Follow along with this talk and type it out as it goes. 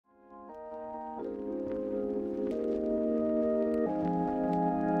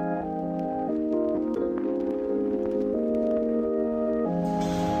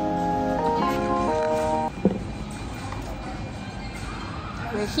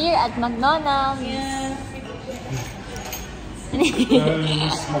We're here at McDonald's. Yes.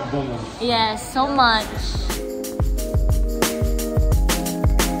 McDonald's. Yes, so much.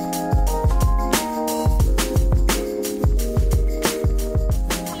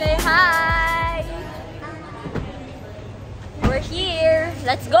 Say hi. We're here.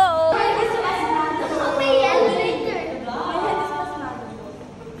 Let's go.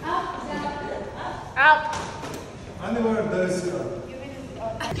 Up. Anywhere there's Isa.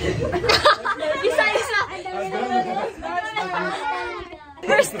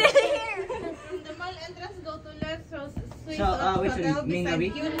 We're still here. The mall entrance, go to left. So which one? Main lobby?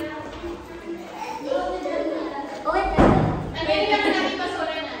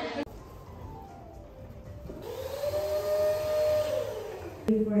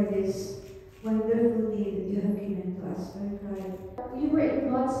 For this wonderful day that you have given to us, Lord God. You were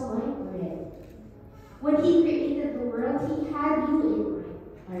in God's mind already. When He created the world, He had you in mind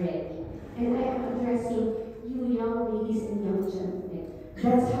already. And I am addressing you young ladies and young gentlemen.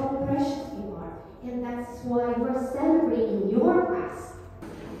 That's how precious you are. And that's why we're celebrating your past.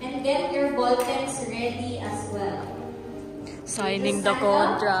 And get your ball pens ready as well. Signing the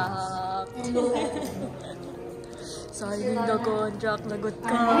contract. Signing the contract. Lagot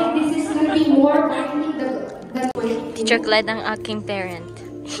ka. Alright, this is gonna be more binding than Teacher Clyde ang aking parent.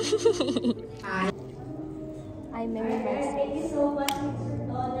 I marry myself. Thank you so much, Mr.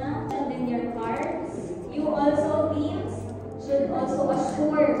 Donna. And in your cards, you also, please, should also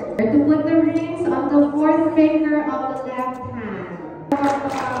assure to put the rings on the fourth finger of the left hand.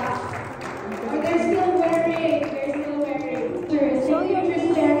 But they're still wearing. Show your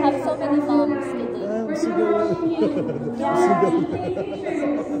picture. Have so many moms today. We're not rushing you. Yeah, take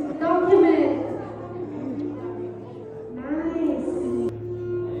pictures. Document. Nice.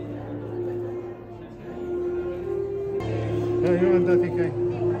 you want that guy?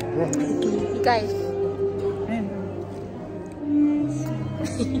 Guys.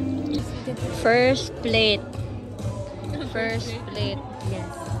 First plate. First plate. Yes.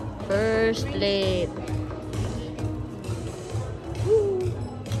 First plate.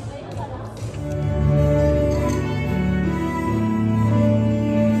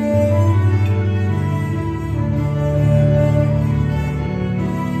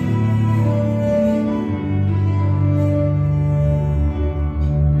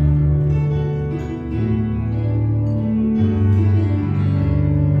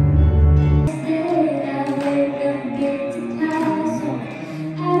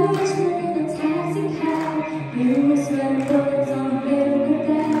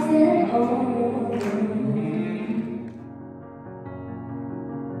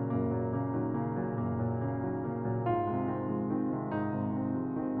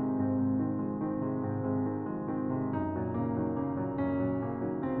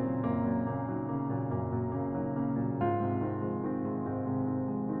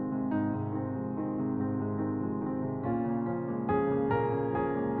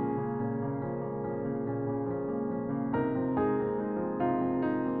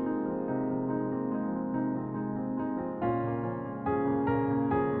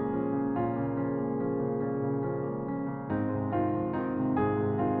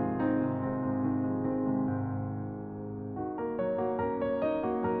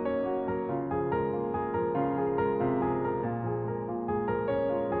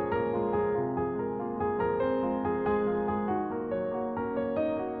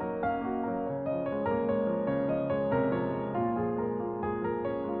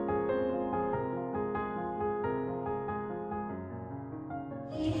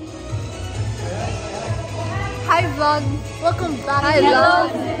 Hi vlog! Welcome back! Hi vlog!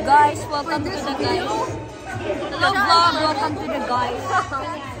 Guys, welcome to the guys! Hello vlog! Welcome to the guys!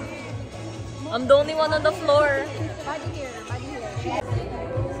 I'm the only one on the floor! Body here! Body here!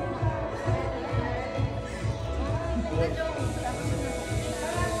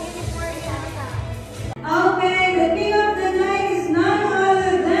 Okay, the king of the night is none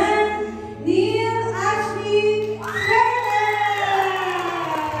other than Neil Ashley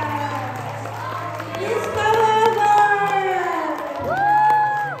Please come over!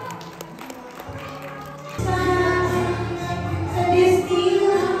 Sa Disney.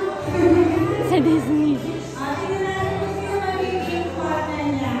 Sa Disney! Tingnan natin kung sino magiging partner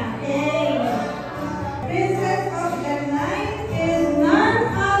niya. Okay. Princess of the night is none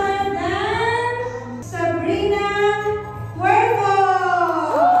other than Sabrina Puerto.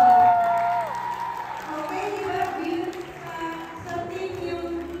 Okay, di ba? Something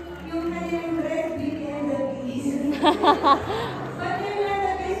yung kanyang dress, Beauty and the Beast. But Beauty and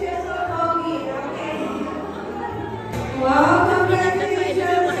the Beast is so foggy, okay? Wow,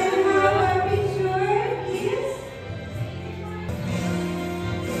 congratulations!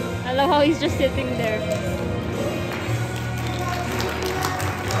 now he's just sitting there.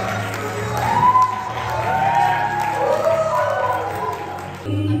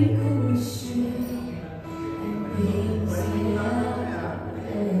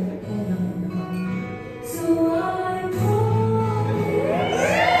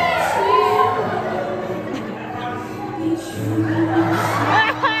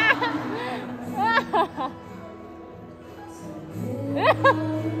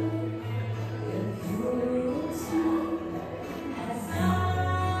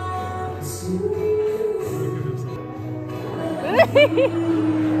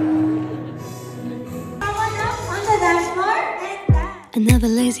 Another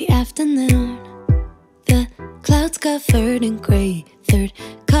lazy afternoon. The clouds covered in gray. Third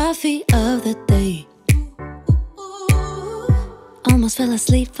coffee of the day. Almost fell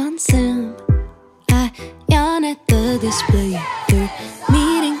asleep on Zoom. I yawn at the display. Third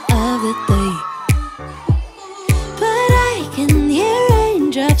meeting of the day. But I can hear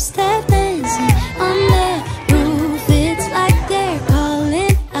raindrops that dancing on the roof. It's like they're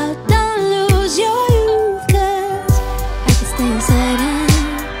calling out, don't lose your youth. 'Cause I can stay inside and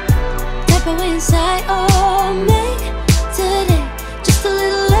type away inside. Oh, make today just a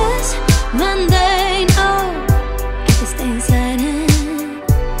little less mundane. Oh, I can stay inside and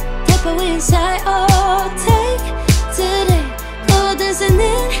type away inside. Oh, take today, go dancing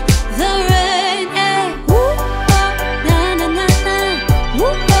in the rain. Hey, woo, oh, na na na na.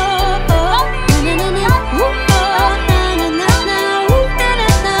 Woo, oh, oh, na na na. Woo, oh, na na na na. Woo, na na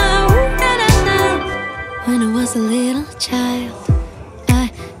na. Woo, na na na. When I was a little child,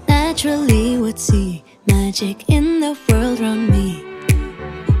 I naturally would see magic in the world around me.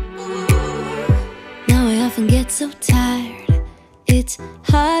 Now I often get so tired, it's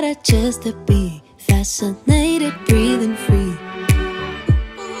harder just to be fascinated, breathing free.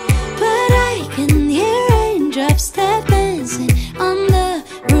 But I can hear raindrops that dancing on the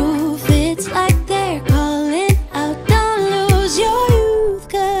roof. It's like they're calling out, don't lose your youth.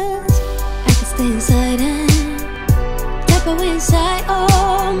 'Cause I can stay inside and type away inside.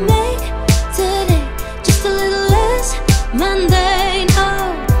 Oh, make today just a little less mundane. Oh,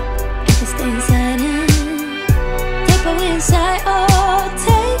 I can stay inside and type away inside. Oh,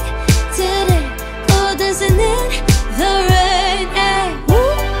 take today, go dancing in the rain. Hey, woo,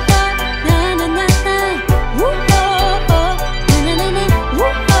 oh, na na na na. Woo, oh, oh, na na na na.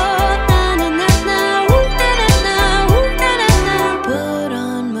 Woo, oh, na na na na. Woo, na na na. Woo, na na na. Put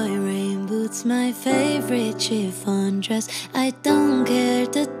on my rain boots, my favorite chiffon dress. I don't care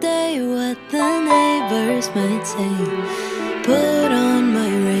today what the neighbors might say. Put on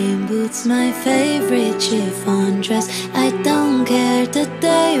my rain boots, my favorite chiffon dress. I don't care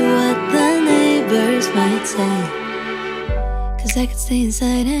today what the neighbors might say. 'Cause I could stay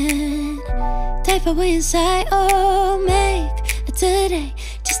inside and type away inside. Oh, make today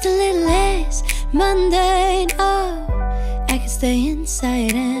just a little less mundane. Oh, I could stay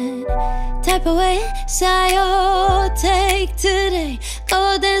inside and type away inside. Oh, take today,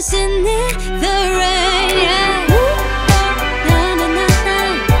 go dancing in the rain. Yeah. Woo, oh, na na na na.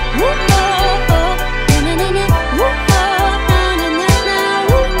 Woo, oh, oh, na na na na. Woo, oh, na na na na.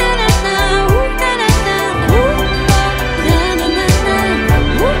 Woo, na na na. Woo, na na na. Woo, oh, na na na na.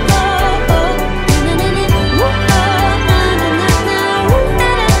 Woo, oh, oh, na na na na. Woo, oh, na na na na. Woo, na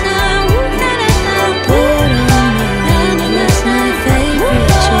na na. Woo, na na na. Put on my rain boots, my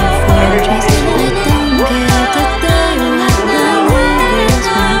favorite chiffon dress. I don't care today what the neighbors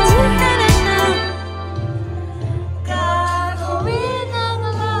might say.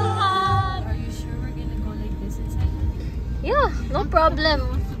 Are you sure we're gonna go like this inside? Yeah, no problem.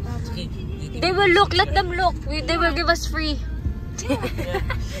 They will look, let them look. They will give us free. See,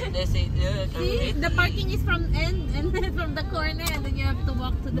 the parking is from end and then from the corner, and then you have to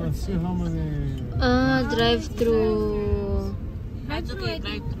walk to the. Let's see how many. Drive-through. That's okay,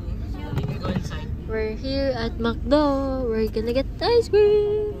 drive through. You can go inside. We're here at McDo. We're gonna get ice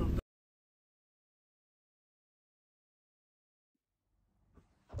cream.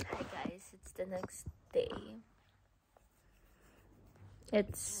 Hi guys, it's the next day.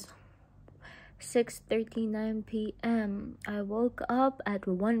 It's 6:39 p.m. I woke up at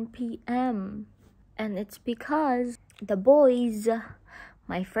 1 p.m. and it's because the boys,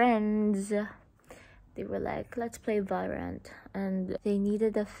 my friends, they were like, let's play Valorant, and they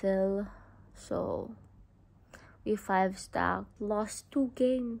needed a fill, so we 5-stacked, lost 2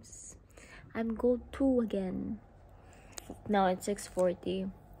 games. I'm gold 2 again. Now it's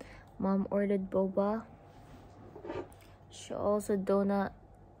 6:40. Mom ordered boba. She also donut.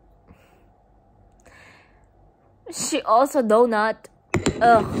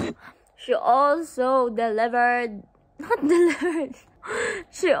 Ugh. She also delivered, not delivered,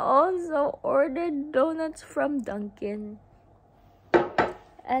 she also ordered donuts from Dunkin'.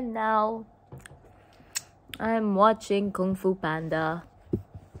 And now, I'm watching Kung Fu Panda.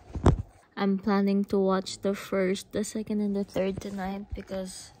 I'm planning to watch the first, the second, and the third tonight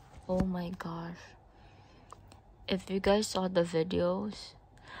because, oh my gosh. If you guys saw the videos,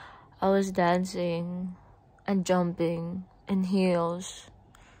 I was dancing and jumping in heels.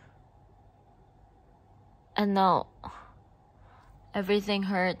 And now, everything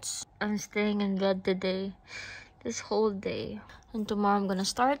hurts. I'm staying in bed today, this whole day. And tomorrow I'm gonna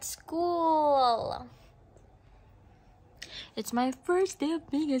start school. It's my first day of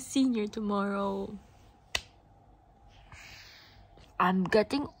being a senior tomorrow. I'm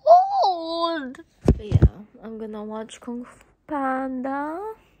getting old. But yeah, I'm gonna watch Kung Fu Panda.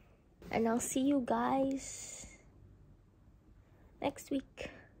 And I'll see you guys next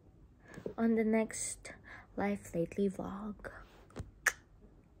week on the next Life Lately vlog.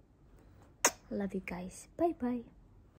 Love you guys. Bye bye.